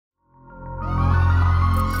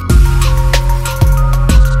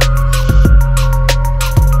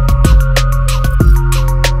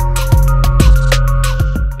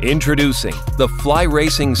Introducing the Fly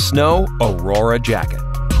Racing Snow Aurora Jacket.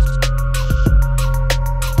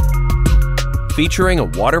 Featuring a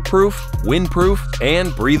waterproof, windproof,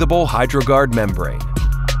 and breathable HydroGuard membrane.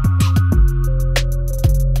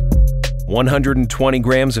 120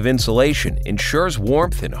 grams of insulation ensures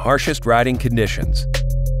warmth in harshest riding conditions.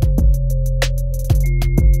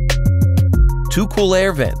 2 cool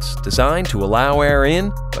air vents designed to allow air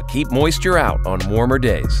in but keep moisture out on warmer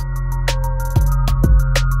days.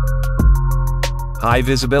 High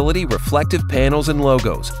visibility reflective panels and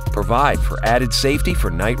logos provide for added safety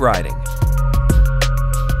for night riding.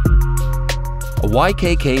 A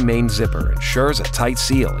YKK main zipper ensures a tight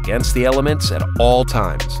seal against the elements at all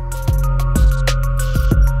times.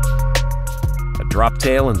 A drop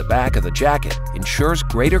tail in the back of the jacket ensures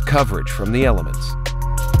greater coverage from the elements.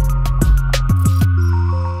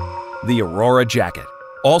 The Aurora Jacket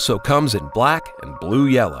also comes in black and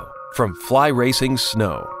blue-yellow from Fly Racing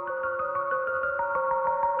Snow.